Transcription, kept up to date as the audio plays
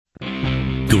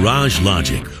Garage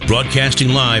Logic, broadcasting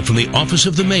live from the office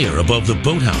of the mayor above the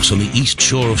boathouse on the east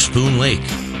shore of Spoon Lake.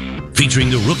 Featuring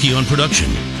the rookie on production,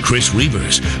 Chris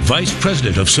Reavers, Vice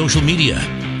President of Social Media,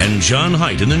 and John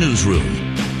Haidt in the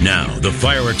newsroom. Now, the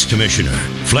Fireworks Commissioner,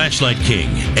 Flashlight King,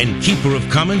 and Keeper of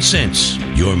Common Sense,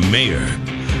 your mayor,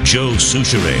 Joe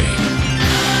Soucheray.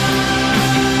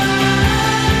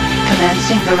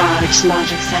 Commencing Garage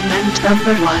Logic segment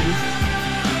number 1.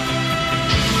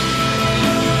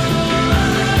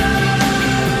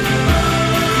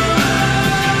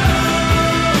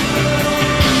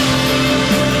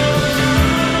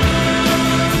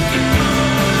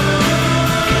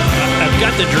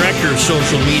 Got the director of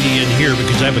social media in here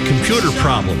because I have a computer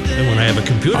problem. And when I have a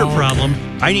computer problem,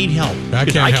 I need help.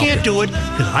 I can't do it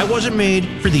because I wasn't made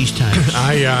for these times.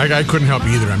 I couldn't help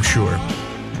you either, I'm sure.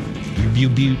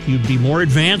 You'd be more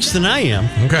advanced than I am.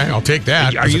 Okay, I'll take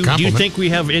that. Do you think we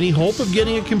have any hope of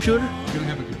getting a computer? You're going to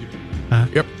have a computer.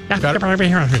 Yep. Got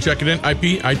it. Check it in.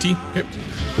 IT. Yep.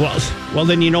 Well,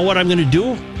 then you know what I'm going to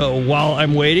do while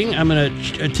I'm waiting? I'm going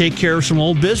to take care of some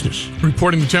old business.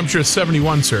 Reporting the temperature is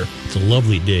 71, sir. It's a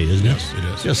lovely day, isn't it? Yes, it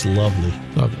is. Just lovely.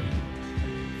 Lovely.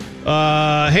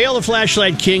 Hail the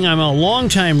Flashlight King. I'm a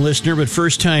long-time listener, but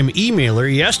first-time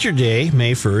emailer. Yesterday,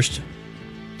 May 1st.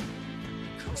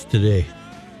 It's today.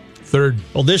 3rd.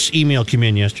 Well, this email came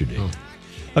in yesterday. Oh.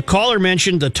 A caller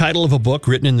mentioned the title of a book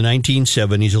written in the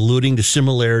 1970s, alluding to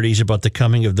similarities about the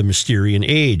coming of the Mysterian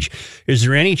Age. Is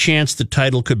there any chance the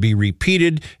title could be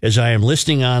repeated, as I am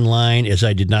listening online, as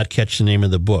I did not catch the name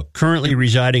of the book? Currently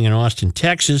residing in Austin,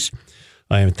 Texas,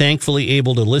 I am thankfully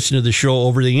able to listen to the show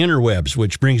over the interwebs,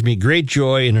 which brings me great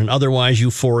joy in an otherwise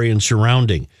euphorian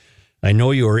surrounding. I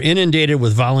know you are inundated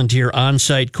with volunteer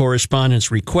on-site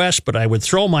correspondence requests, but I would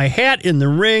throw my hat in the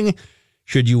ring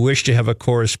should you wish to have a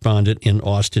correspondent in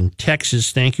Austin,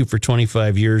 Texas. Thank you for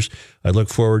 25 years. I look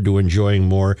forward to enjoying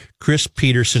more. Chris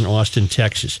Peterson, Austin,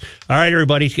 Texas. All right,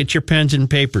 everybody, get your pens and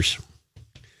papers.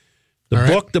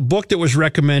 The book that was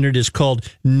recommended is called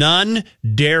None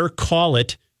Dare Call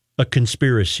It a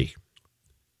Conspiracy.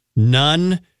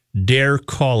 None Dare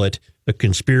Call It a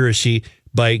Conspiracy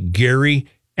by Gary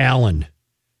Allen.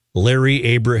 Larry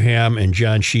Abraham and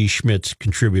John C. Schmidt's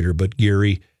contributor, but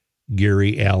Gary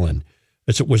Allen.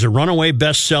 It was a runaway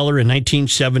bestseller in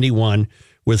 1971.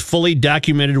 With fully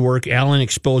documented work, Allen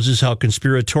exposes how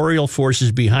conspiratorial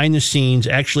forces behind the scenes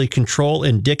actually control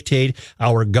and dictate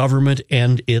our government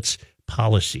and its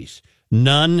policies.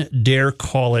 None dare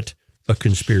call it a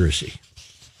conspiracy.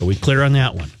 Are we clear on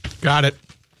that one? Got it.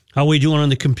 How are we doing on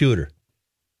the computer?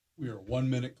 We are 1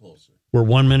 minute closer. We're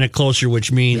 1 minute closer,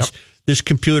 which means this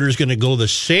computer is going to go the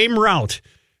same route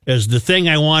as the thing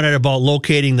I wanted about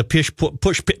locating the pin.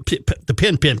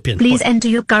 Please enter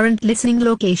your current listening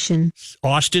location.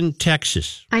 Austin,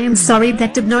 Texas. I am sorry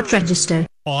that did not register.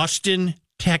 Austin,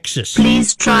 Texas.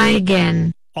 Please try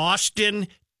again. Austin,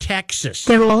 Texas.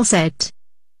 They're all set.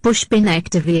 Push pin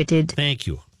activated. Thank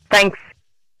you. Thanks.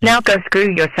 Now go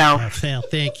screw yourself.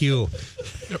 Thank you.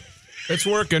 It's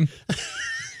working.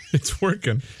 It's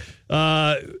working.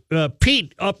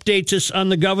 Pete updates us on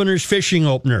the governor's fishing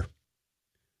opener.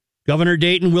 Governor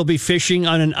Dayton will be fishing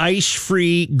on an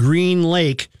ice-free Green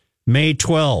Lake May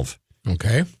 12.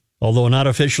 Okay. Although not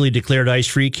officially declared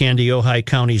ice-free, Kandiyohi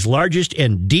County's largest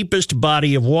and deepest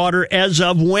body of water as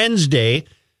of Wednesday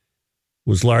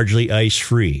was largely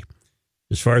ice-free.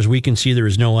 As far as we can see, there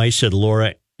is no ice, said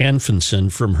Laura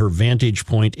Anfinson from her vantage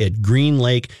point at Green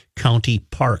Lake County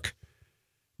Park.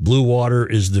 Blue water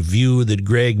is the view that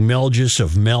Greg Melgis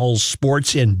of Mel's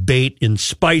Sports and Bait in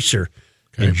Spicer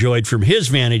enjoyed from his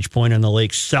vantage point on the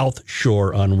lake's south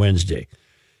shore on Wednesday.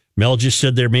 Melgis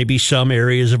said there may be some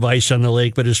areas of ice on the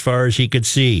lake, but as far as he could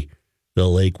see, the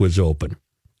lake was open.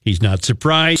 He's not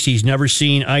surprised. He's never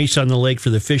seen ice on the lake for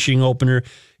the fishing opener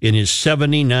in his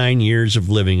 79 years of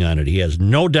living on it. He has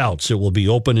no doubts it will be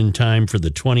open in time for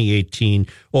the 2018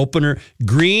 opener.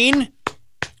 Green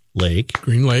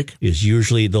Lake is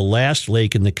usually the last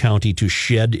lake in the county to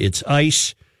shed its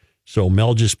ice. So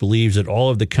Melgis believes that all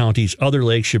of the county's other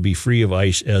lakes should be free of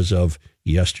ice as of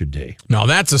yesterday. Now,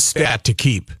 that's a stat to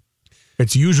keep.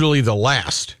 It's usually the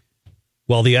last.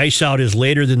 While the ice out is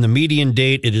later than the median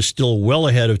date, it is still well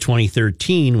ahead of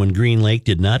 2013 when Green Lake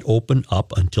did not open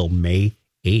up until May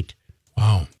 8.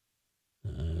 Wow.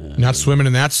 Not swimming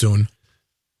in that soon.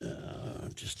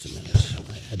 Just a minute.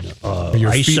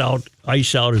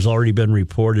 Ice out has already been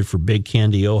reported for Big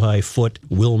Kandiyohi, Foote,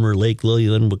 Wilmer, Lake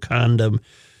Lillian, Wakanda,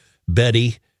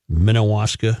 Betty,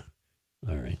 Minnewaska.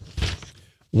 All right.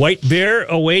 White Bear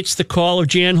awaits the call of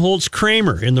Jan Holtz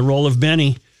Kramer in the role of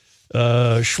Benny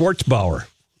Schwartzbauer.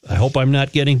 I hope I'm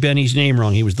not getting Benny's name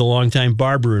wrong. He was the longtime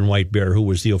barber in White Bear who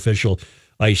was the official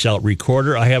ice out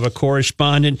recorder. I have a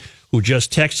correspondent who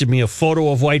just texted me a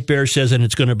photo of White Bear, says, and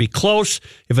it's going to be close.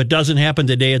 If it doesn't happen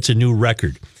today, it's a new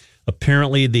record.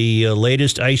 Apparently, the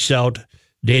latest ice out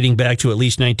dating back to at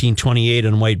least 1928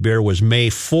 on White Bear was May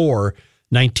 4,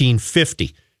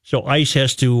 1950. So ice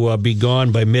has to be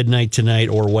gone by midnight tonight,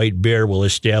 or White Bear will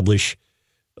establish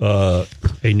a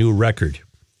new record.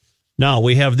 Now,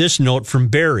 we have this note from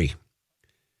Barry.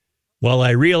 While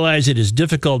I realize it is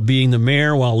difficult being the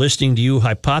mayor while listening to you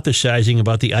hypothesizing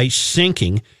about the ice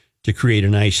sinking to create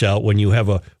an ice out when you have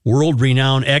a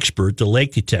world-renowned expert, the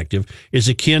lake detective, is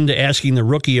akin to asking the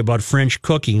rookie about French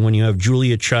cooking when you have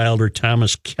Julia Child or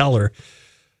Thomas Keller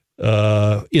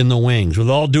in the wings.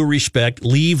 With all due respect,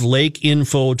 leave lake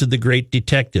info to the great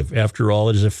detective. After all,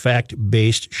 it is a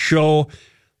fact-based show.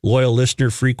 Loyal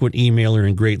listener, frequent emailer,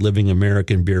 and great living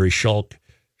American, Barry Shackle.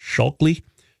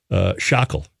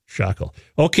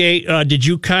 Okay, did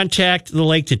you contact the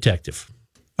lake detective?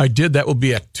 I did. That will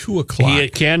be at 2 o'clock. He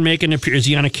can make an appearance. Is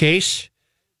he on a case?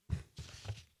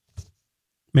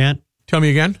 Matt? Tell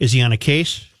me again? Is he on a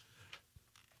case?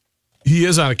 He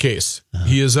is on a case.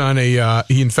 He is on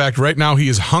in fact, right now he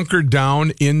is hunkered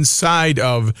down inside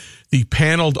of the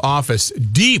paneled office,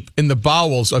 deep in the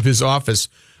bowels of his office.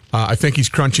 I think he's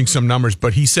crunching some numbers,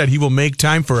 but he said he will make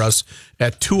time for us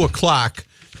at 2 o'clock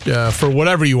for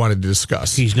whatever you wanted to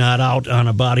discuss. He's not out on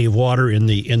a body of water in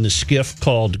the skiff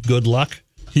called Good Luck?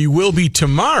 He will be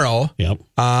tomorrow. Yep.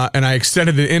 And I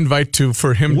extended an invite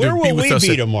for him Where to will be with we us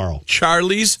be at tomorrow?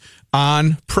 Charlie's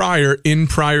on Pryor in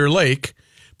Pryor Lake.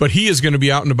 But he is going to be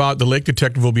out and about. The lake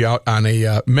detective will be out on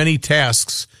many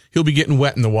tasks. He'll be getting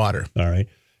wet in the water. All right.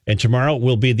 And tomorrow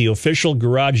will be the official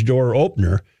garage door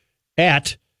opener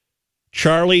at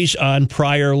Charlie's on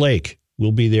Pryor Lake.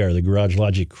 We'll be there. The Garage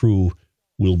Logic crew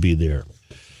will be there.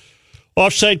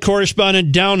 Offsite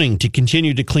correspondent Downing to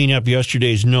continue to clean up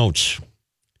yesterday's notes.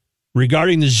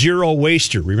 Regarding the zero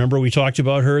waster, remember we talked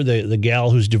about her, the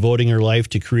gal who's devoting her life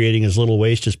to creating as little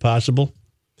waste as possible?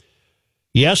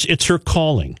 Yes, it's her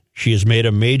calling. She has made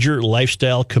a major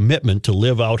lifestyle commitment to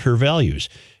live out her values.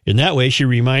 In that way, she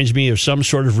reminds me of some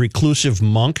sort of reclusive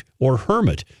monk or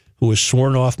hermit who has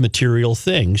sworn off material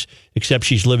things, except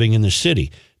she's living in the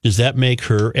city. Does that make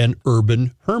her an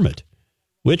urban hermit?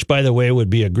 Which, by the way, would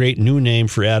be a great new name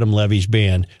for Adam Levy's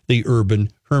band, the Urban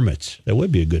Hermits. That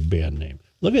would be a good band name.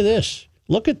 Look at this.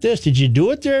 Look at this. Did you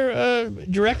do it there,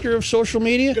 Director of Social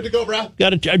Media? Good to go, bro. Do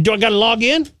I got to log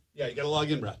in? Yeah, you got to log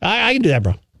in, bro. I can do that,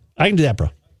 bro. I can do that, bro.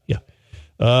 Yeah.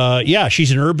 Yeah, she's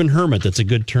an urban hermit. That's a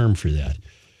good term for that.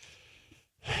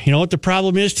 You know what the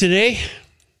problem is today?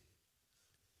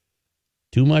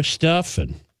 Too much stuff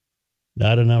and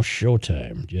not enough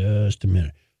showtime. Just a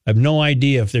minute. I have no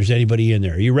idea if there's anybody in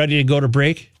there. Are you ready to go to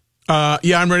break? Yeah,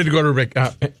 I'm ready to go to a break.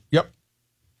 Yep.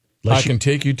 I can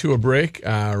take you to a break.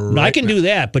 No, I can do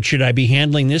that, but should I be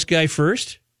handling this guy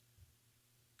first?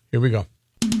 Here we go.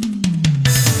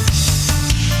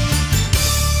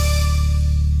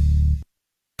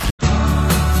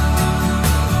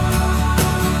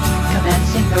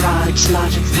 Commencing Garage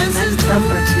Logic segment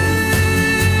number 2.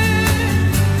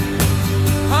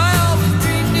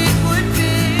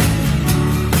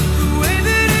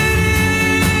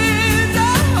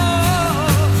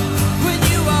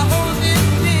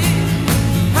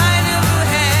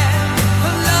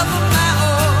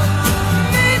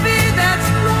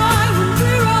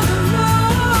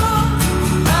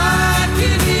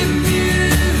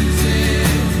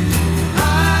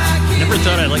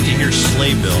 Thought I'd like to hear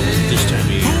Sleigh Bells at this time of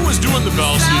year. Who was doing the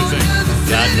bells, do you think?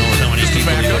 God knows how many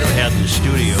people we would have had in the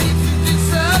studio.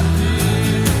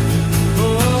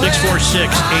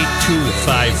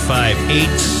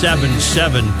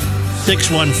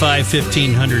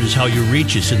 646-8255-877-615-1500 is how you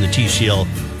reach us in the TCL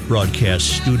Broadcast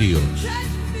Studios.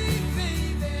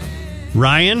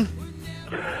 Ryan?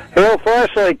 Hello,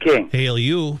 Flashlight King. Hail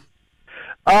you.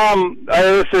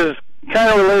 This is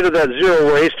kind of related to that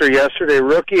zero waster. Yesterday,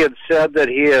 Rookie had said that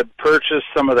he had purchased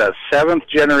some of that 7th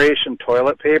generation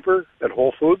toilet paper at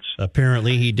Whole Foods.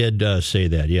 Apparently, he did say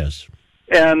that, yes.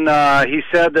 And he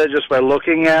said that just by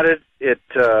looking at it, it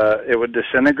would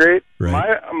disintegrate.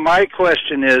 Right. My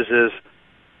question is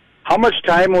how much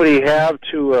time would he have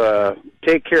to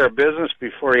take care of business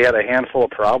before he had a handful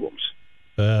of problems?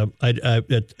 I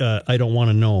don't want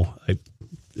to know.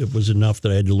 It was enough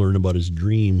that I had to learn about his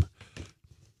dream.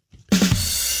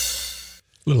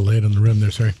 A little late on the rim there,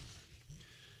 sorry.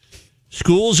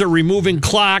 Schools are removing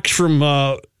clocks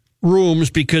from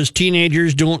rooms because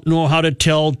teenagers don't know how to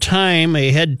tell time, a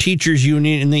head teachers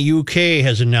union in the UK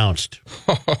has announced.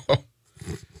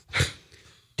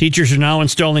 Teachers are now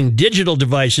installing digital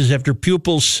devices after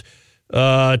pupils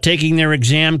taking their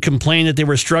exam complained that they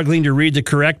were struggling to read the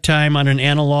correct time on an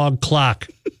analog clock.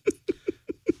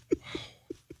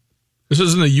 This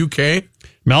is in the UK?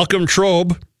 Malcolm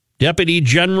Trobe, Deputy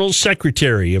General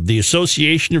Secretary of the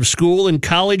Association of School and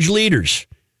College Leaders,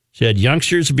 said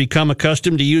youngsters have become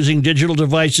accustomed to using digital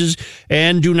devices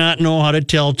and do not know how to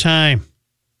tell time.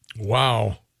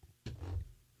 Wow.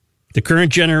 The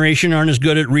current generation aren't as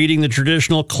good at reading the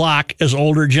traditional clock as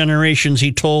older generations,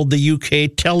 he told the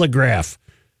UK Telegraph.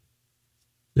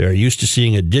 They're used to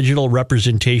seeing a digital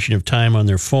representation of time on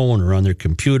their phone or on their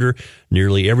computer.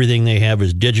 Nearly everything they have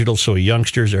is digital, so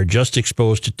youngsters are just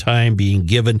exposed to time being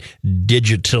given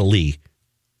digitally.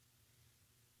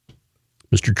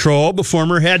 Mr. Trobe, a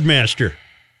former headmaster,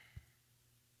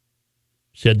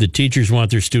 said the teachers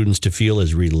want their students to feel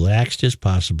as relaxed as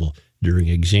possible during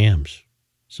exams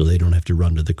so they don't have to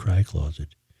run to the cry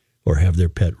closet or have their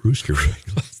pet rooster.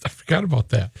 I forgot about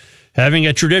that. Having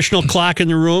a traditional clock in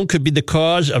the room could be the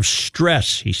cause of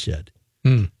stress, he said.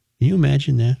 Can you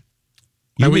imagine that?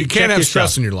 You can't have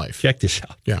stress in your life. Check this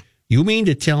out. Yeah. You mean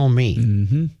to tell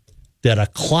me that a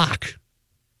clock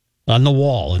on the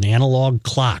wall, an analog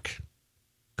clock,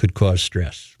 could cause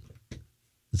stress?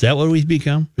 Is that what we've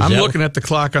become? I'm looking at the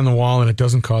clock on the wall, and it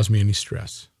doesn't cause me any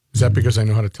stress. Is that because I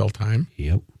know how to tell time?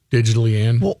 Yep. Digitally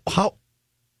and Well, how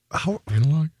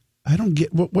analog? I don't get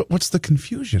what's the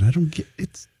confusion. I don't get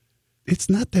it's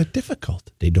not that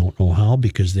difficult. They don't know how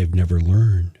because they've never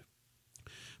learned.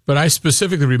 But I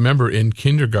specifically remember in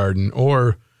kindergarten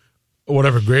or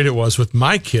whatever grade it was with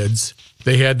my kids,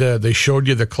 they showed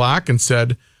you the clock and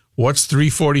said, "What's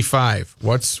 3:45?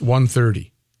 What's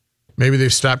 1:30?" Maybe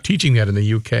they've stopped teaching that in the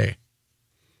UK.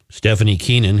 Stephanie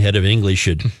Keenan, head of English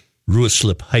at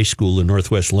Ruislip High School in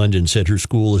northwest London, said her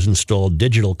school has installed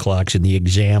digital clocks in the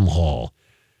exam hall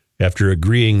after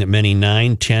agreeing that many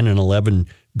 9, 10, and 11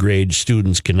 grade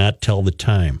students cannot tell the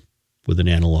time with an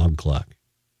analog clock.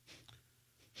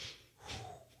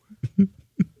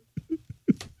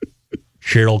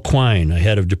 Cheryl Quine, a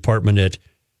head of department at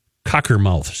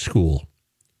Cockermouth School.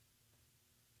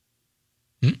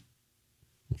 That's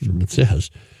what it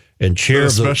says. And chair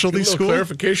of the specialty school.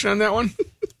 Clarification on that one?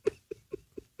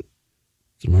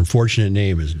 It's an unfortunate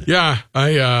name, isn't it? Yeah,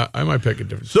 I might pick a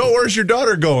different. So where's your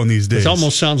daughter going these days? It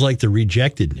almost sounds like the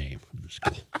rejected name of the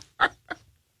school.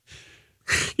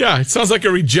 Yeah, it sounds like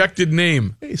a rejected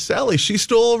name. Hey, Sally, she's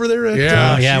still over there at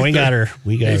We got her.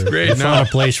 We got her. grade We now. found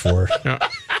a place for her. Yeah.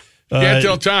 Can't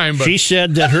tell time, but She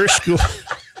said that her school.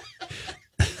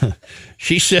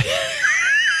 She said,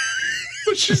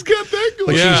 But she's got that going.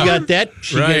 but Yeah. she's got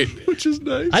that. right, Which is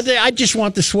nice. I just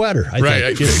want the sweater. I right,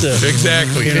 think. Just,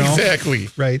 exactly, you know. exactly.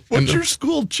 Right. What's your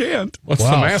school chant? What's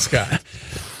Wow. the mascot?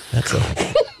 That's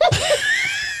a.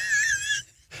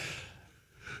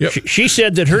 Yep. She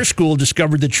said that her school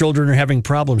discovered that children are having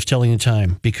problems telling the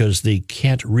time because they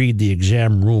can't read the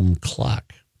exam room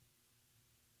clock.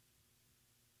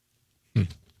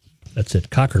 That's at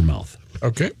Cockermouth.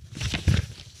 Okay.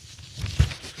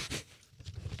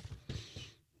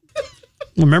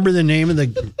 Remember the name of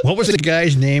what was the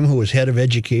guy's name who was head of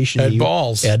education? Ed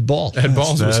Balls. Ed Balls. Ed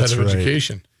Balls was head that's of right.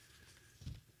 education.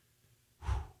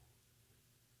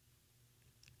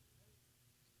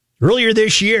 Earlier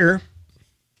this year,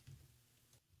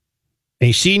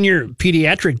 a senior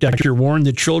pediatric doctor warned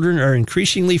that children are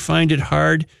increasingly find it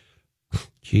hard.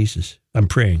 Jesus, I'm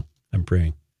praying.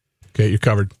 Okay, you're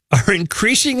covered. Are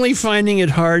increasingly finding it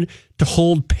hard to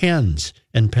hold pens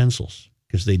and pencils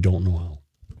because they don't know how.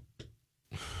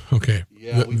 Okay.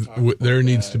 There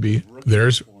needs to be,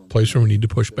 there's a place where we need to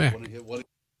push back.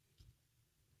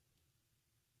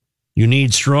 You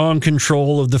need strong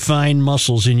control of the fine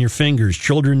muscles in your fingers.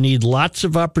 Children need lots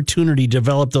of opportunity to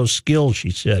develop those skills,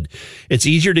 she said. It's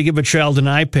easier to give a child an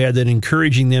iPad than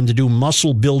encouraging them to do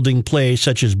muscle-building play,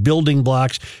 such as building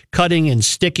blocks, cutting and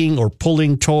sticking, or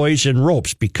pulling toys and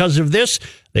ropes. Because of this,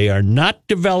 they are not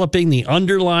developing the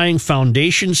underlying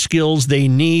foundation skills they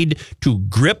need to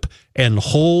grip and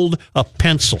hold a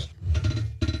pencil.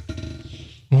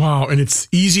 Wow, in its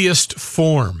easiest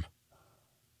form.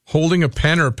 Holding a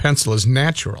pen or a pencil is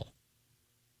natural.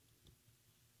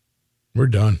 We're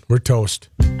done. We're toast.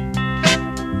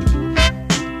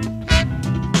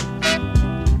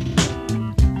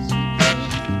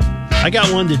 I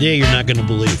got one today you're not going to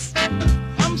believe.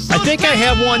 I think I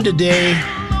have one today.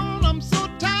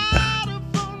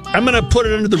 I'm going to put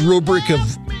it under the rubric of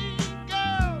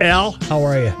Al, how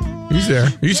are you? He's there.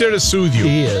 He's there to soothe you.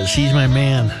 He is. He's my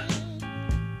man.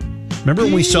 Remember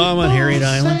when we saw him on Harriet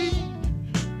Island?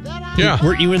 Yeah.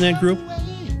 Weren't you in that group?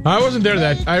 I wasn't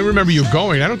there I remember you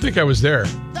going. I don't think I was there.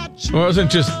 Well, it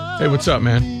wasn't just, hey, what's up,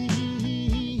 man?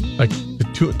 Like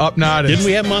the up nod. Didn't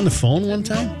we have him on the phone one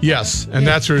time? Yes, and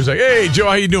that's where he's like, hey, Joe,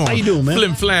 how you doing? How you doing, man?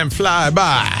 Flim, flam, fly,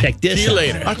 bye. Check this See you out.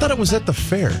 later. I thought it was at the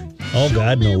fair. Oh,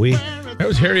 God, no. That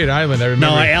was Harriet Island, I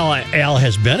remember. No, Al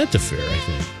has been at the fair, I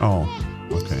think. Oh,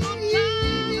 okay.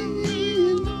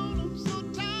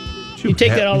 Can you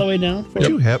take that all the way down? Would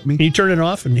you help me? Can you turn it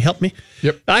off and help me?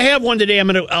 Yep. I have one today.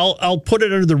 I'll put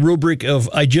it under the rubric of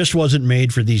I just wasn't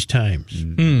made for these times.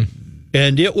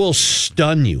 And it will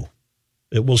stun you.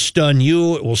 It will stun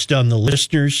you. It will stun the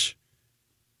listeners.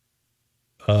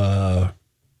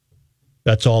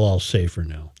 That's all I'll say for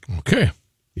now. Okay.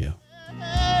 Yeah.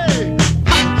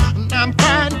 I'm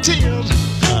crying tears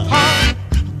all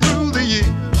through the years.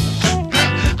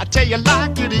 I tell you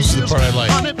like it is. This is the part I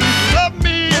like. Honey, love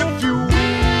me if you will.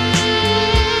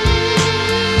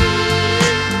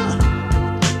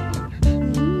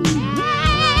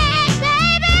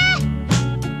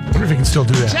 I wonder if he can still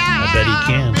do that. I bet he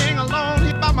can. Being alone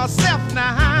here by myself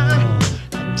now.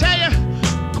 I tell you,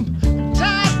 I'm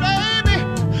tired, baby.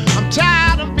 I'm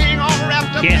tired of being all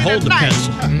wrapped up Can't in hold the the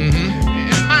pencil.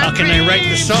 How can I write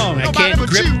the song? I can't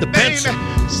grip the pencil.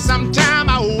 Sometime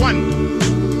I wonder.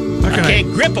 I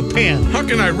can't grip a pen. How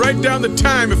can I write down the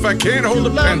time if I can't hold a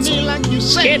Love pencil? me like you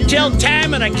say. Can't tell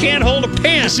time and I can't hold a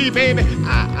pen. See, baby,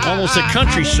 Almost a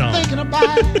country song. Thinking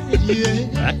about it,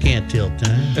 yeah. I can't tell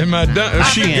time. And my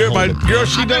can't my hold girl,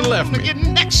 she done left me. Get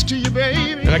next to you,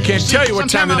 baby. And I can't tell you what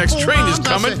time the next train is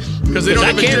coming because they don't I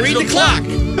have a can't read digital the clock.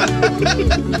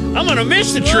 I'm going to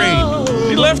miss the train.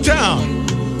 He left town.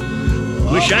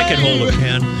 Wish I could hold a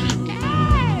pen.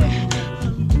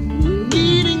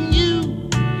 Needing you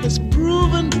has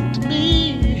proven to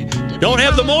me. Don't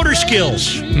have the motor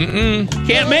skills.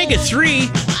 Can't make it 3.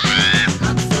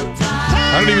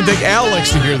 I don't even think Al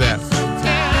likes to hear that.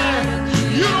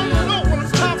 You don't know what I'm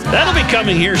talking about. That'll be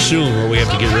coming here soon where we have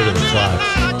to get rid of the clock.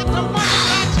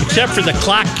 Except for the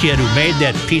clock kid who made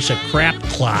that piece of crap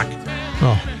clock.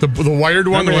 Oh, the wired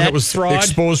one, Remember the one that that was fraud?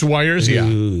 exposed wires? Yeah.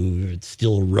 Ooh, it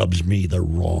still rubs me the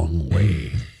wrong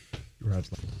way.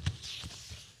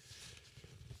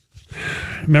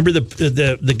 Remember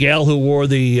the gal who wore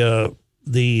the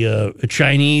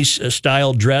Chinese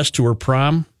style dress to her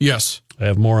prom? Yes. I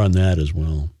have more on that as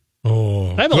well.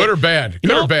 Oh, I have good or bad?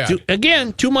 Good or bad?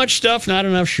 Again, too much stuff, not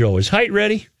enough show. Is Height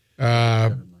ready?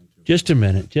 Just a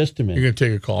minute. You're going to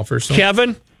take a call first? Though?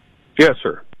 Kevin? Yes,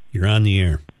 sir. You're on the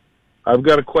air. I've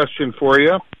got a question for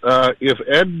you. If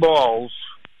Ed Balls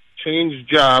changed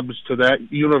jobs to that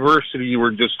university you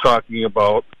were just talking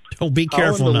about, Oh, be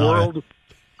careful now.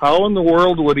 How in the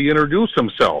world would he introduce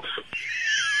himself?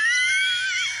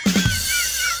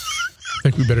 I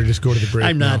think we better just go to the break.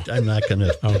 I'm not now. going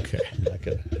to. Okay. I'm not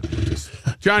gonna.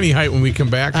 Johnny Height, when we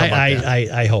come back, how about that?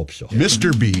 I hope so.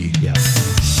 Mr. B. Yeah.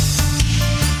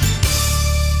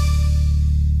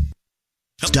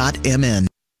 .mn.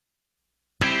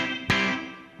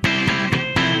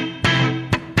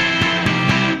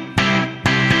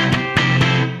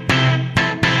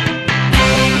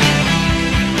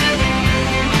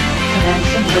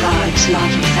 Commencing Garage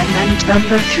Logic segment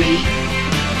number 3.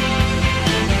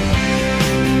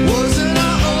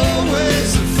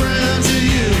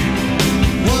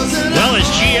 Well, as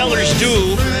GLers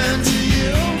do,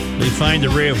 they find the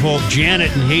ray of hope.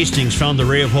 Janet in Hastings found the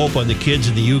ray of hope on the kids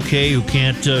in the UK who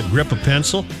can't grip a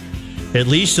pencil. At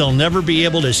least they'll never be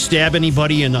able to stab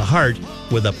anybody in the heart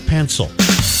with a pencil.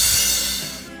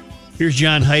 Here's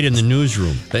John Height in the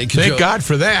newsroom. Thank you, Thank Joe. God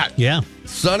for that. Yeah.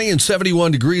 Sunny and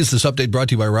 71 degrees. This update brought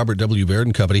to you by Robert W. Baird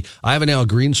and Company. I have an Al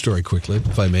Green story quickly,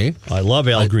 if I may. I love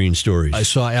Al Green stories. I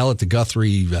saw Al at the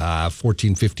Guthrie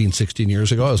 14, 15, 16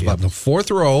 years ago. I was about in the fourth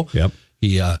row. Yep.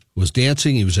 He was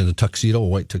dancing. He was in a tuxedo, a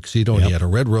white tuxedo, and he had a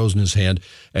red rose in his hand.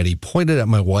 And he pointed at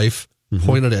my wife,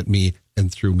 pointed at me, and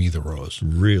threw me the rose.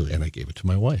 Really? And I gave it to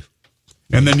my wife.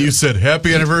 And then you said,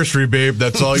 "Happy anniversary, babe."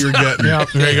 That's all you're getting. Yeah,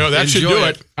 there you go. That should Enjoy do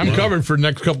it. it. I'm covered for the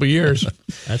next couple of years.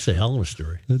 That's a hell of a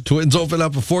story. The Twins open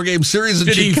up a 4-game series in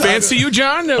Did he Chicago. fancy you,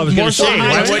 John? I was going to say,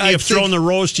 why wouldn't you I have think- thrown the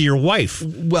rose to your wife?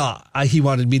 Well, he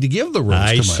wanted me to give the rose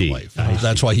I to my see. wife. I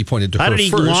That's why he pointed to How her did he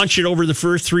first. launch it over the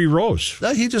first 3 rows?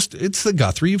 It's the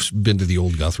Guthrie. You've been to the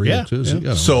old Guthrie. Yeah, It is, yeah. you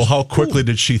know. So how quickly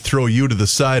did she throw you to the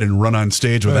side and run on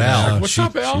stage with Al? What's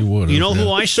up, Al? She would have, You know who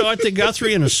yeah. I saw at the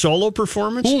Guthrie in a solo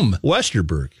performance? Whom?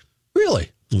 Westerberg.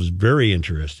 Really? It was very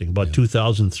interesting. About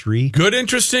 2003. Good,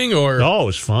 interesting, or? Oh, it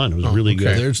was fun. It was really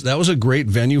okay. good. That was a great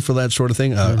venue for that sort of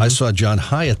thing. I saw John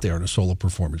Hyatt there in a solo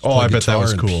performance. Oh, I Played bet that guitar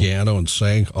was and cool. Piano and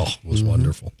sang. Oh, it was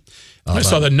wonderful. I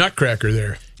saw the Nutcracker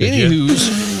there. Did you?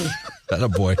 Anywho's, that a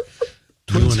boy.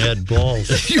 You and Ed Balls.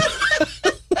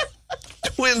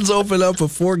 Twins open up a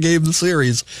 4-game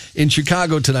series in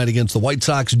Chicago tonight against the White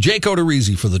Sox. Jake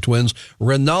Odorizzi for the Twins.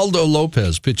 Ronaldo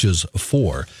Lopez pitches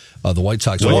for the White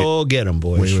Sox. Go get him,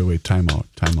 boys. Wait. Time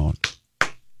out.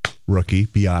 Rookie,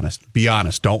 be honest. Be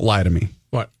honest. Don't lie to me.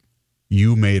 What?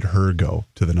 You made her go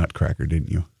to the Nutcracker,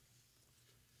 didn't you?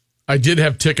 I did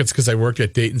have tickets because I worked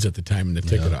at Dayton's at the time in the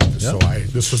ticket office. So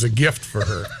this was a gift for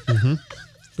her. Mm-hmm.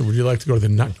 So would you like to go to the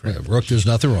Nutcracker? Yeah, Brooke, there's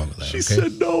nothing wrong with that. She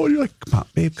said no. And you're like, come on,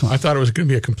 babe, come on. I thought it was going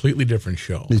to be a completely different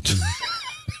show.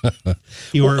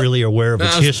 You weren't really aware of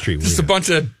its history. Just a bunch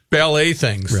of ballet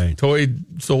things. Right. Toy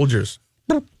soldiers.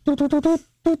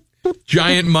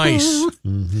 Giant mice.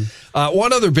 Mm-hmm.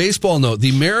 One other baseball note.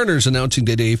 The Mariners announcing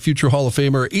today future Hall of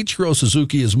Famer Ichiro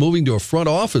Suzuki is moving to a front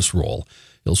office role.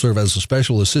 He'll serve as a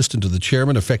special assistant to the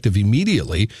chairman effective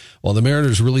immediately. While the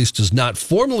Mariners release does not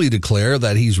formally declare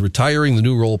that he's retiring, the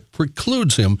new role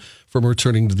precludes him from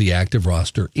returning to the active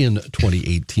roster in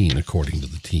 2018, according to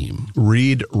the team.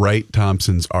 Read Wright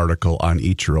Thompson's article on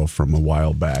Ichiro from a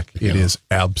while back. It is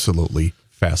absolutely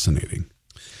fascinating.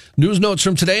 News notes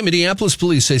from today. Minneapolis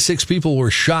police say 6 people were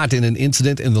shot in an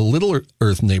incident in the Little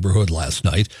Earth neighborhood last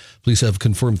night. Police have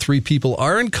confirmed 3 people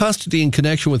are in custody in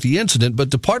connection with the incident,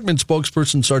 but department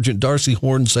spokesperson Sergeant Darcy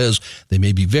Horn says they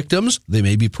may be victims, they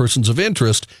may be persons of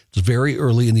interest. It's very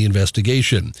early in the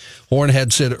investigation. Horn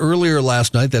had said earlier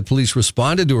last night that police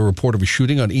responded to a report of a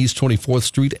shooting on East 24th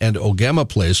Street and Ogama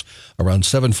Place around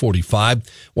 7:45.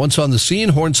 Once on the scene,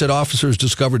 Horn said officers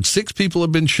discovered 6 people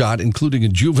had been shot, including a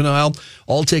juvenile,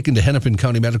 all taken to Hennepin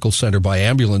County Medical Center by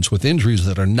ambulance with injuries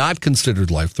that are not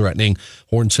considered life-threatening.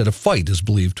 Horn said a fight is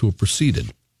believed to have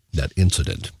preceded that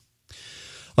incident.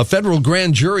 A federal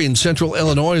grand jury in central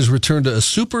Illinois has returned a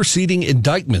superseding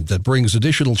indictment that brings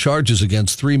additional charges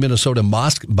against 3 Minnesota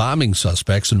mosque bombing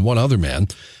suspects and 1 other man.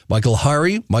 Michael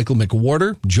Hari, Michael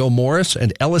McWhorter, Joe Morris,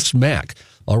 and Ellis Mack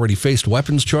already faced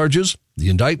weapons charges. The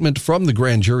indictment from the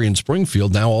grand jury in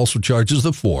Springfield now also charges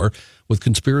the 4 with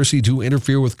conspiracy to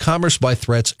interfere with commerce by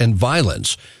threats and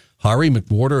violence. Hari,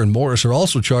 McWhorter, and Morris are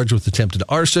also charged with attempted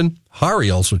arson.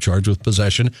 Hari also charged with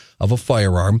possession of a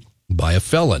firearm by a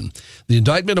felon. The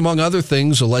indictment, among other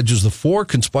things, alleges the 4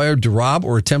 conspired to rob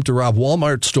or attempt to rob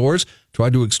Walmart stores,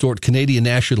 tried to extort Canadian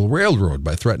National Railroad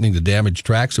by threatening to damage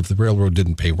tracks if the railroad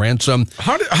didn't pay ransom.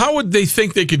 How would they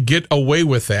think they could get away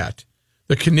with that?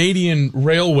 The Canadian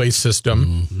railway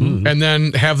system, and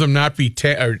then have them not be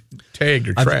tagged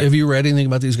or tracked. Have you read anything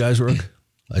about these guys, Rook?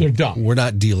 They're dumb. We're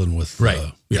not dealing with...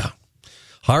 Right. Yeah.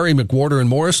 Hari, McWhorter, and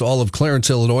Morris, all of Clarence,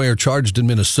 Illinois, are charged in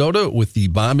Minnesota with the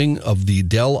bombing of the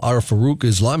Del Ar-Farouk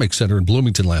Islamic Center in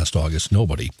Bloomington last August.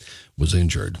 Nobody was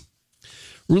injured.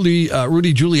 Rudy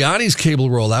Giuliani's cable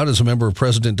rollout as a member of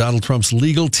President Donald Trump's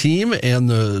legal team, and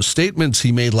the statements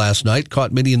he made last night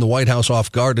caught many in the White House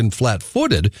off guard and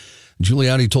flat-footed.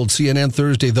 Giuliani told CNN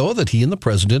Thursday, though, that he and the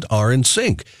president are in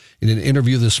sync. In an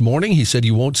interview this morning, he said,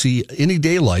 "You won't see any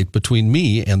daylight between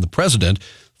me and the president."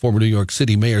 Former New York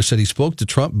City mayor said he spoke to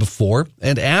Trump before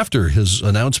and after his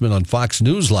announcement on Fox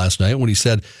News last night when he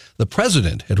said the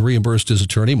president had reimbursed his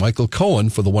attorney, Michael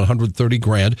Cohen, for the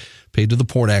 $130,000 paid to the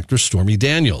porn actress Stormy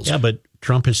Daniels. Yeah, but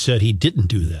Trump has said he didn't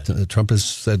do that. Trump has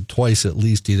said twice at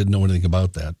least he didn't know anything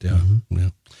about that. Yeah. Yeah.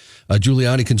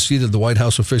 Giuliani conceded the White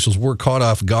House officials were caught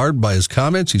off guard by his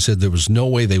comments. He said there was no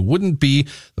way they wouldn't be.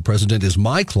 The president is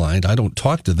my client. I don't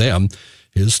talk to them.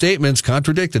 His statements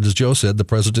contradicted, as Joe said, the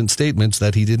president's statements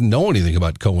that he didn't know anything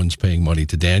about Cohen's paying money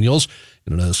to Daniels.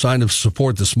 In a sign of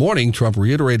support this morning, Trump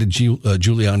reiterated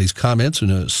Giuliani's comments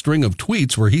in a string of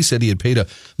tweets where he said he had paid a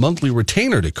monthly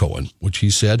retainer to Cohen, which he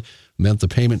said meant the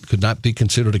payment could not be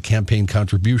considered a campaign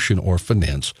contribution or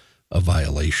finance a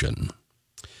violation.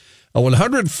 A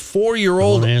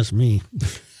 104-year-old... Don't ask me.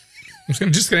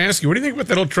 I'm just going to ask you, what do you think about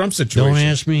that whole Trump situation? Don't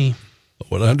ask me. A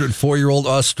 104-year-old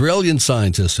Australian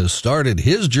scientist has started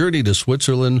his journey to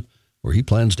Switzerland, where he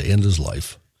plans to end his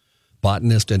life.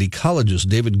 Botanist and ecologist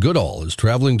David Goodall is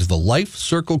traveling to the Life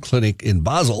Circle Clinic in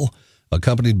Basel,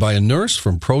 accompanied by a nurse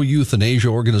from pro-euthanasia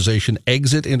organization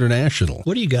Exit International.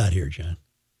 What do you got here, John?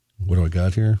 What do I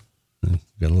got here?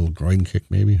 Got a little groin kick,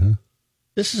 maybe, huh?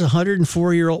 This is a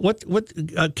 104-year-old.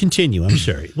 What? Continue. I'm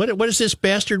sorry. What does this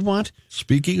bastard want?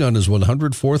 Speaking on his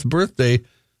 104th birthday,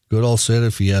 Goodall said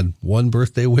if he had one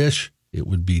birthday wish, it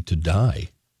would be to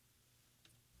die.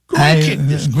 I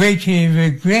greatly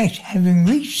regret having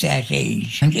reached that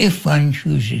age. And if one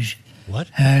chooses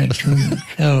to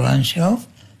kill oneself,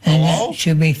 then that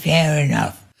should be fair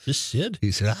enough. Is this Sid?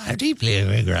 He said, I deeply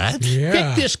regret. Yeah.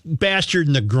 Kick this bastard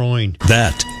in the groin.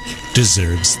 That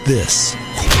deserves this.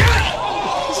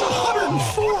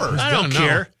 I don't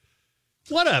care.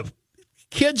 What a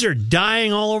Kids are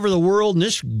dying all over the world, and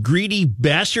this greedy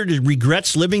bastard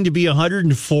regrets living to be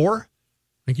 104?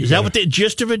 Is that what the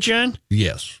gist of it, John?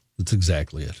 Yes, that's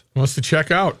exactly it. Wants to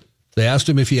check out. They asked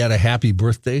him if he had a happy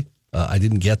birthday. I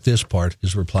didn't get this part.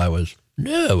 His reply was,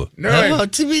 no, I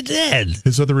want to be dead.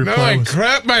 His other reply was,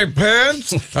 crap my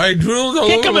pants. I drooled all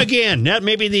Kick him again. That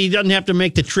maybe he doesn't have to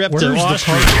make the trip to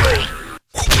Austria.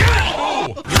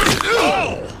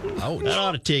 That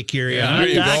ought to take care of you. Yeah, huh, there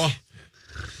you Doc? go.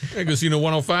 Hey, Casino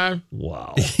 105.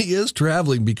 Wow. He is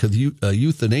traveling because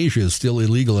euthanasia is still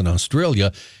illegal in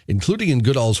Australia, including in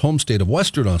Goodall's home state of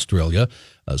Western Australia.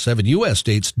 7 U.S.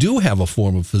 states do have a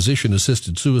form of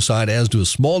physician-assisted suicide, as do a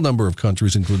small number of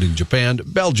countries, including Japan,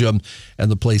 Belgium,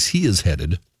 and the place he is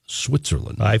headed,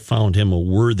 Switzerland. I found him a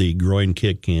worthy groin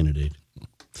kick candidate.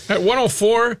 At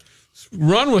 104,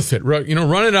 run with it. Run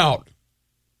it out.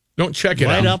 Don't check it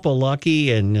out. Light up a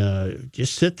Lucky and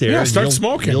just sit there. Yeah, start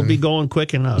smoking. You'll be going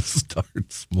quick enough.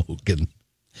 Start smoking.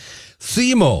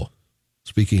 Themo,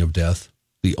 speaking of death,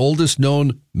 the oldest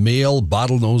known male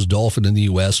bottlenose dolphin in the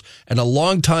U.S. and a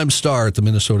longtime star at the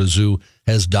Minnesota Zoo,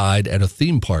 has died at a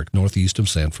theme park northeast of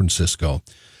San Francisco.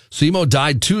 Themo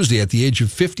died Tuesday at the age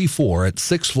of 54 at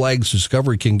Six Flags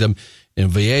Discovery Kingdom in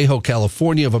Vallejo,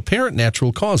 California, of apparent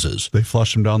natural causes. They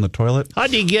flushed him down the toilet? How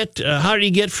did he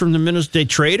get from the Minnesota? They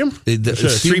trade him? It's a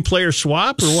three-player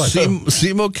swap or what?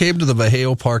 Themo came to the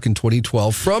Vallejo Park in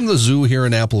 2012 from the zoo here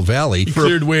in Apple Valley. He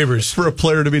cleared waivers. For a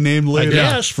player to be named later.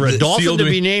 Yes, for a dolphin to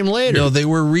be named later. No, they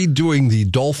were redoing the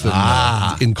dolphin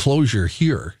enclosure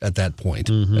here at that point,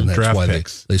 and that's Draft why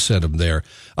picks. they sent him there.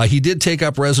 He did take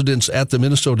up residence at the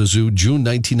Minnesota Zoo June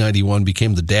 1991,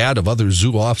 became the dad of other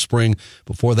zoo offspring.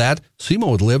 Before that,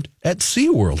 Themo had lived at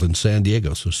SeaWorld in San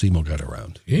Diego, so Themo got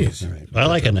around. Jeez. Right. I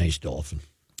like a nice dolphin.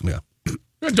 Yeah.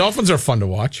 Dolphins are fun to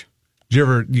watch.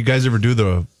 You guys ever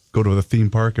go to the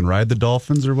theme park and ride the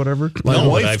dolphins or whatever? My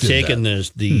wife but I've did taken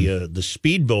that. the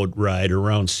speedboat ride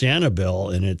around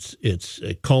Sanibel, and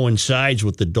it coincides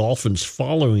with the dolphins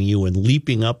following you and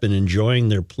leaping up and enjoying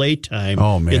their playtime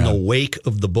in the wake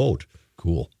of the boat.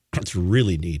 Cool. It's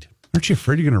really neat. Aren't you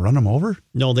afraid you're going to run them over?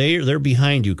 No, they're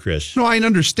behind you, Chris. No, I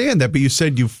understand that, but you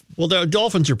said you've... Well, the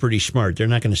dolphins are pretty smart. They're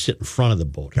not going to sit in front of the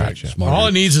boat. Gotcha. Right? All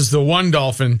it needs is the one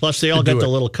dolphin. Plus, they all got the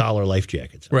little collar life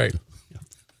jackets. Right.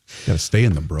 Got to stay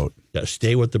in the boat. Got to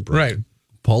stay with the boat. Right.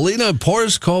 Paulina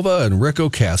Porizkova and Rick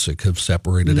Ocasek have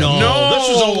separated. No, this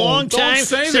was a long don't time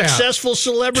say that. successful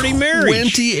celebrity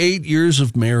marriage. 28 years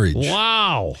of marriage.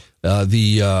 Wow.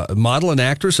 The model and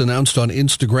actress announced on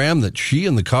Instagram that she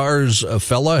and the Cars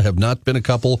fella have not been a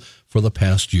couple for the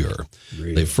past year.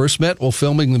 Really? They first met while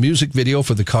filming the music video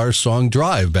for the Cars song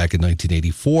Drive back in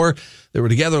 1984. They were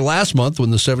together last month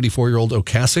when the 74-year-old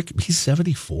Ocasek, he's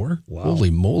 74? Wow. Holy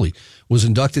moly, was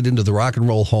inducted into the Rock and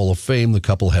Roll Hall of Fame. The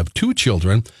couple have 2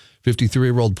 children.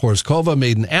 53-year-old Porizkova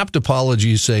made an apt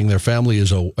apology saying their family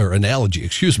is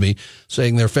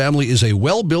saying their family is a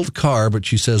well-built car, but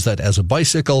she says that as a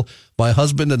bicycle, my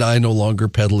husband and I no longer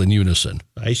pedal in unison.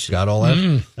 I see. Got all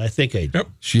that? I think I do. Yep.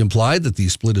 She implied that the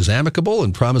split is amicable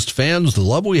and promised fans the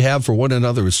love we have for one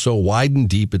another is so wide and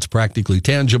deep it's practically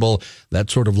tangible. That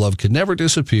sort of love can never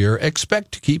disappear.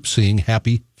 Expect to keep seeing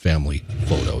happy family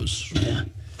photos. Yeah.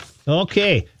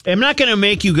 Okay. I'm not going to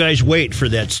make you guys wait for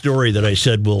that story that I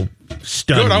said will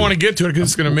stun Good, you. I want to get to it because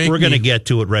it's going to make We're going to get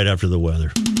to it right after the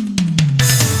weather.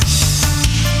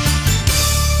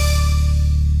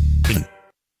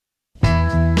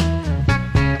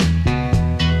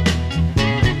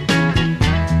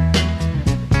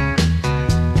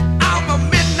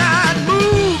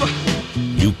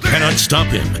 You cannot stop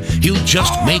him. He'll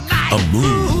just make a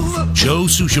move. Joe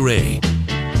Souchere.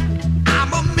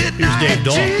 Here's Dave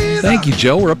Dahl. Thank you,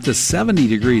 Joe. We're up to 70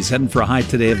 degrees, heading for a high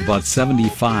today of about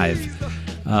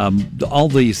 75. All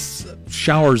these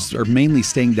showers are mainly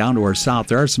staying down to our south.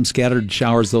 There are some scattered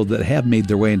showers, though, that have made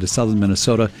their way into southern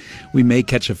Minnesota. We may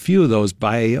catch a few of those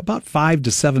by about 5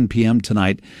 to 7 p.m.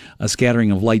 tonight. A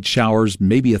scattering of light showers,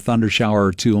 maybe a thunder shower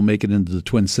or two will make it into the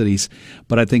Twin Cities.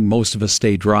 But I think most of us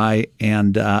stay dry.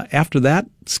 And after that,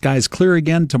 skies clear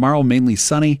again. Tomorrow, mainly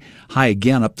sunny. High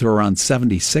again up to around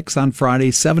 76 on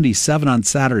Friday, 77 on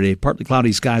Saturday. Partly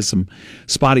cloudy skies, some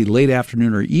spotty late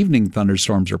afternoon or evening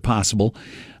thunderstorms are possible.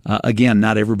 Again,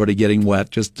 not everybody getting wet,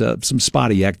 just some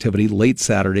spotty activity. Late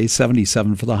Saturday,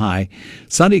 77 for the high.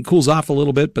 Sunday cools off a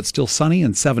little bit, but still sunny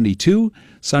and 72.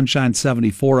 Sunshine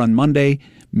 74 on Monday.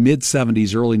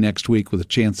 Mid-70s early next week with a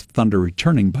chance of thunder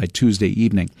returning by Tuesday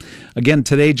evening. Again,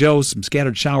 today, Joe, some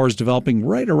scattered showers developing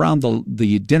right around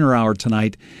the dinner hour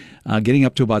tonight, getting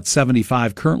up to about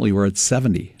 75. Currently, we're at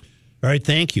 70. All right,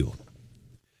 thank you.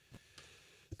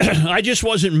 I just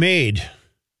wasn't made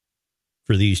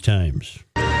for these times.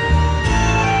 I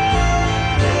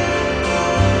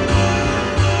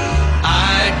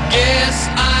guess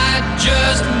I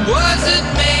just wasn't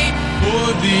made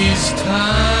for these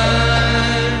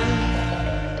times.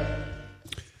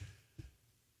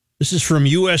 This is from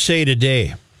USA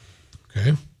Today.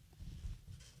 Okay.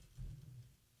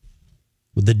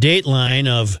 With the dateline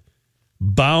of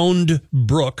Bound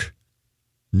Brook,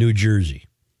 New Jersey.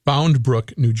 Bound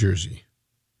Brook, New Jersey.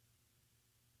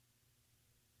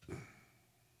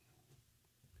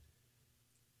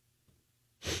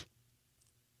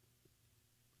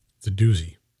 It's a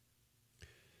doozy.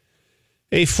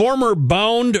 A former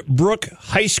Bound Brook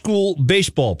High School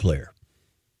baseball player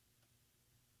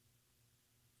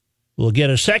will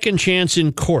get a second chance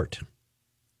in court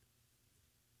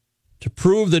to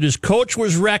prove that his coach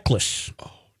was reckless.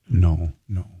 No.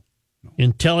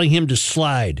 In telling him to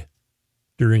slide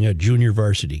during a junior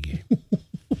varsity game.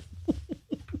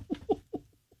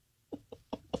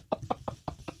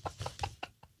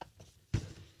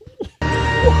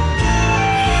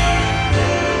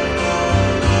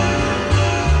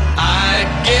 I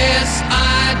guess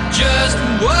I just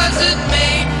wasn't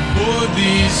made for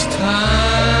these times.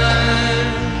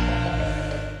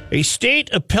 A state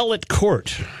appellate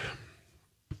court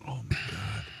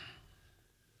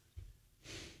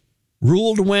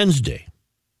ruled Wednesday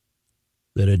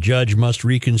that a judge must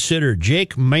reconsider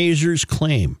Jake Mazur's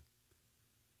claim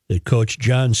that Coach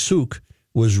John Suk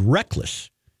was reckless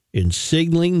in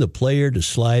signaling the player to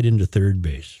slide into third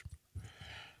base.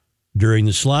 During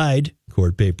the slide,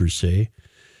 court papers say,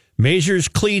 Mazur's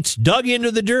cleats dug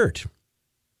into the dirt,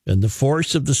 and the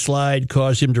force of the slide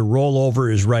caused him to roll over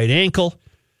his right ankle.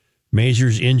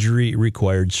 Mazur's injury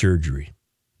required surgery.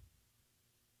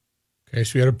 Okay,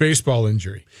 so he had a baseball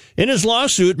injury. In his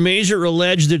lawsuit, Mazur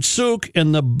alleged that Suk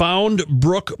and the Bound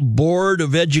Brook Board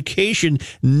of Education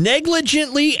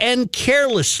negligently and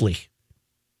carelessly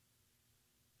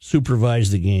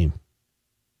supervised the game.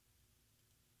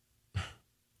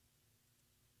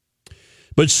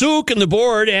 But Suk and the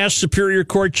board asked Superior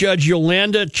Court Judge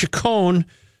Yolanda Chacon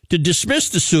to dismiss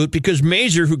the suit because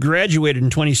Mazur, who graduated in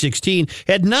 2016,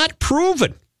 had not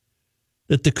proven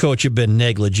that the coach had been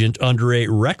negligent under a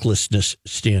recklessness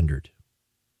standard.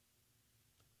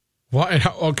 Well,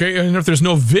 okay, and if there's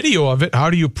no video of it, how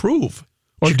do you prove?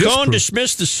 Chacon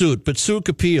dismissed the suit, but Suk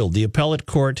appealed. The appellate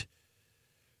court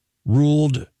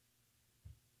ruled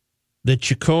that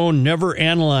Chacon never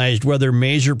analyzed whether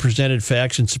Mazur presented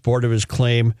facts in support of his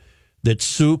claim that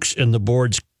Suk's and the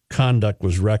board's conduct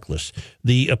was reckless.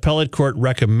 The appellate court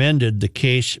recommended the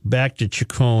case back to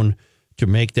Chacon to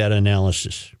make that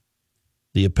analysis.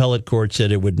 The appellate court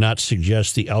said it would not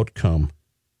suggest the outcome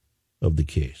of the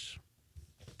case.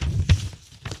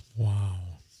 Wow.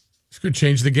 This could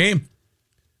change the game.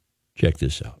 Check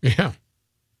this out. Yeah.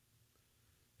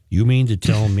 You mean to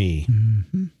tell me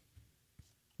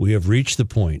we have reached the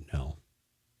point now?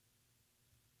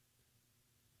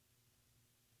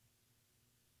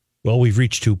 Well, we've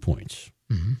reached 2 points.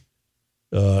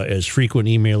 As frequent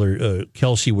emailer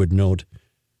Kelsey would note,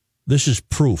 this is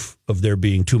proof of there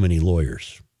being too many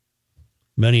lawyers,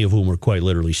 many of whom are quite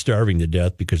literally starving to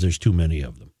death because there's too many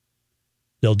of them.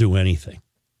 They'll do anything.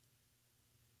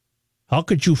 How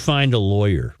could you find a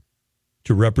lawyer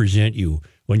to represent you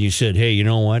when you said, hey, you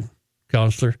know what,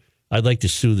 counselor, I'd like to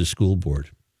sue the school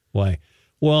board? Why?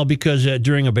 Well, because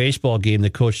during a baseball game, the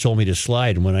coach told me to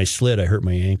slide, and when I slid, I hurt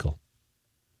my ankle.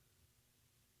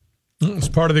 It's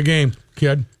part of the game,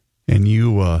 kid. And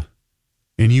you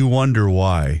wonder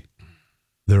why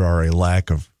there are a lack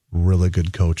of really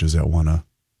good coaches that want to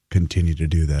continue to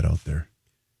do that out there.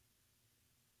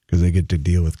 Because they get to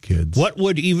deal with kids. What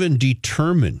would even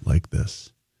determine like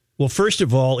this? Well, first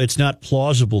of all, it's not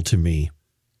plausible to me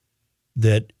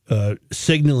that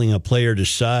signaling a player to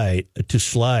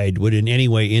slide would in any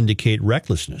way indicate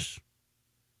recklessness.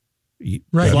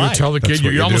 Right. Slide. You tell the kid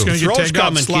you're almost going to get tagged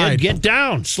out. Slide. Kid, get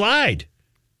down. Slide.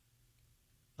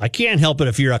 I can't help it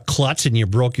if you're a klutz and you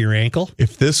broke your ankle.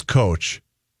 If this coach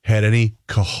had any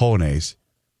cojones,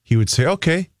 he would say,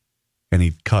 okay, and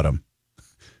he'd cut him.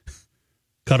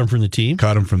 Cut him from the team?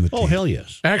 Cut him from the team. Oh, hell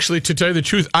yes. Actually, to tell you the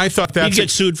truth, I thought He'd get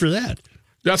sued for that.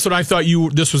 That's what I thought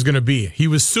this was going to be. He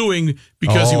was suing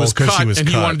because he was cut and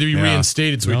he wanted to be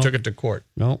reinstated, so he took it to court.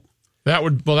 No. That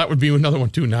would be another one,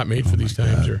 too, not made for these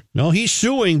times. No, he's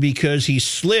suing because he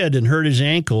slid and hurt his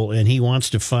ankle, and he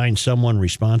wants to find someone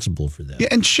responsible for that. Yeah,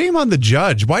 and shame on the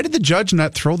judge. Why did the judge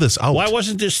not throw this out? Why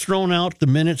wasn't this thrown out the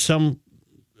minute some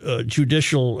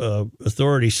judicial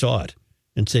authority saw it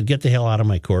and said, get the hell out of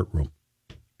my courtroom?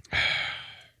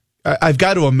 I've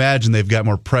got to imagine they've got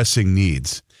more pressing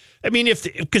needs. I mean, if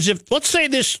let's say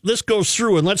this goes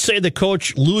through, and let's say the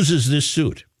coach loses this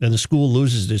suit, and the school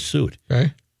loses this suit.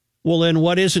 Okay. Well, then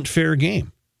what isn't fair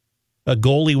game? A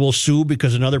goalie will sue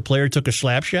because another player took a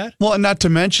slap shot? Well, and not to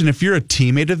mention, if you're a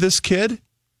teammate of this kid,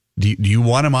 do you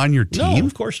want him on your team? No,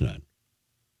 of course not.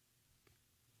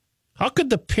 How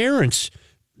could the parents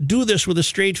do this with a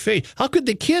straight face? How could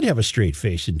the kid have a straight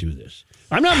face and do this?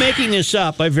 I'm not making this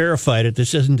up. I verified it.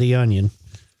 This isn't The Onion.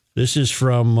 This is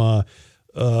from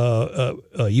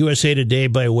USA Today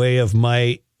by way of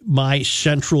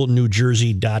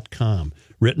mycentralnewjersey.com,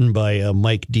 written by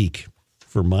Mike Deek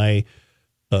for my,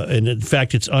 and in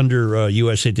fact, it's under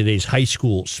USA Today's high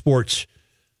school sports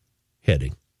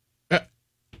heading.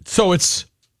 So it's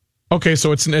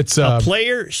a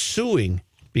player suing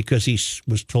because he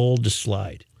was told to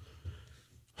slide.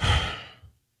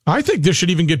 I think this should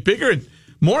even get bigger,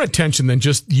 more attention than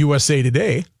just USA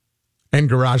Today and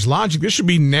Garage Logic. This should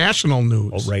be national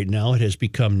news. Well, right now it has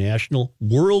become national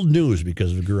world news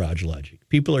because of Garage Logic.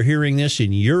 People are hearing this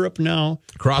in Europe now.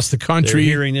 Across the country.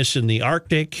 They're hearing this in the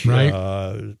Arctic.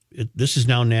 Right. This is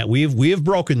now, we have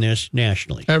broken this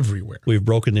nationally. Everywhere. We've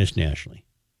broken this nationally.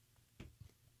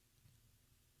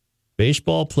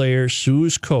 Baseball player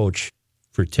sues coach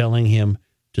for telling him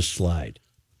to slide.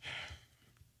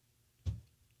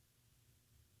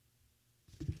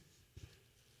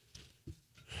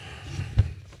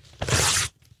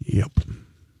 Yep.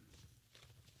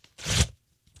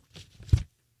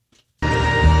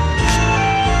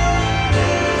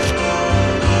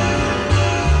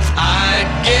 I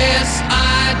guess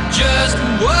I just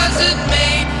wasn't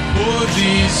made for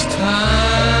these times.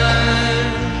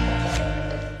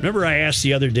 Remember I asked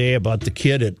the other day about the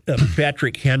kid at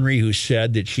Patrick Henry who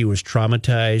said that she was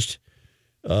traumatized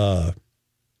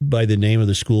by the name of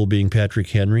the school being Patrick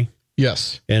Henry?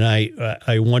 Yes. And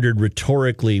I wondered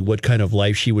rhetorically what kind of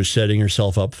life she was setting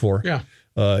herself up for. Yeah.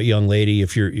 Young lady,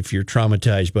 if you're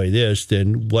traumatized by this,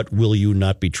 then what will you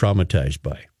not be traumatized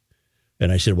by?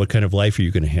 And I said, what kind of life are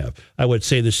you going to have? I would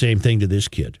say the same thing to this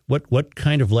kid. What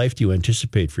kind of life do you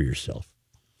anticipate for yourself?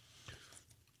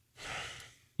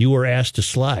 You were asked to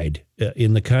slide.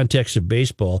 In the context of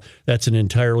baseball, that's an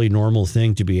entirely normal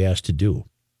thing to be asked to do.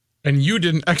 And you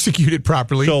didn't execute it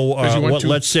properly. So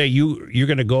let's say you're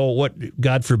going to go,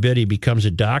 God forbid he becomes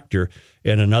a doctor,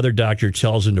 and another doctor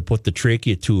tells him to put the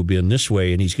trachea tube in this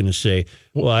way, and he's going to say,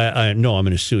 well, no, I'm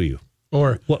going to sue you.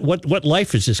 Or what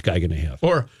life is this guy going to have?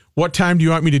 Or what time do you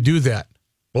want me to do that?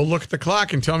 Well, look at the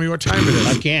clock and tell me what time it is.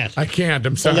 I can't.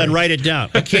 I'm sorry. Well, then write it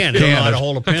down. I can't. I don't know how to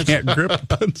hold a pencil. Can't grip a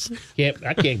pencil.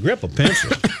 I can't grip a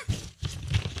pencil.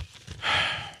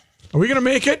 Are we going to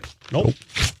make it? Nope.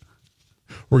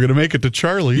 We're going to make it to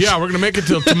Charlie's. Yeah, we're going to make it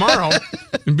till tomorrow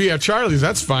and be at Charlie's.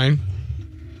 That's fine.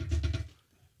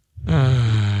 Will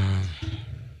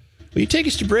you take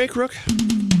us to break, Rook?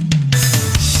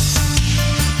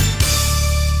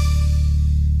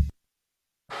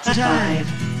 Tide,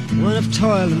 one of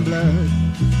toil and blood.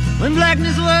 When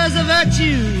blackness was a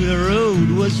virtue, the road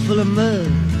was full of mud.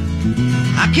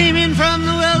 I came in from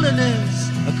the wilderness,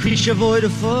 a creature void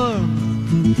of form.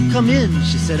 Come in,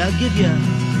 she said, I'll give you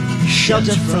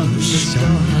shelter from the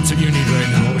storm. That's what you need right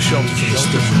now, shelter from the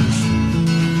storm.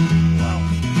 Wow.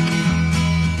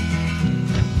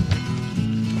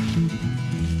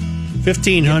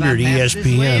 1500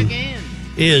 ESPN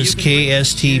is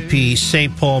KSTP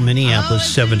St. Paul, Minneapolis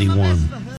 71.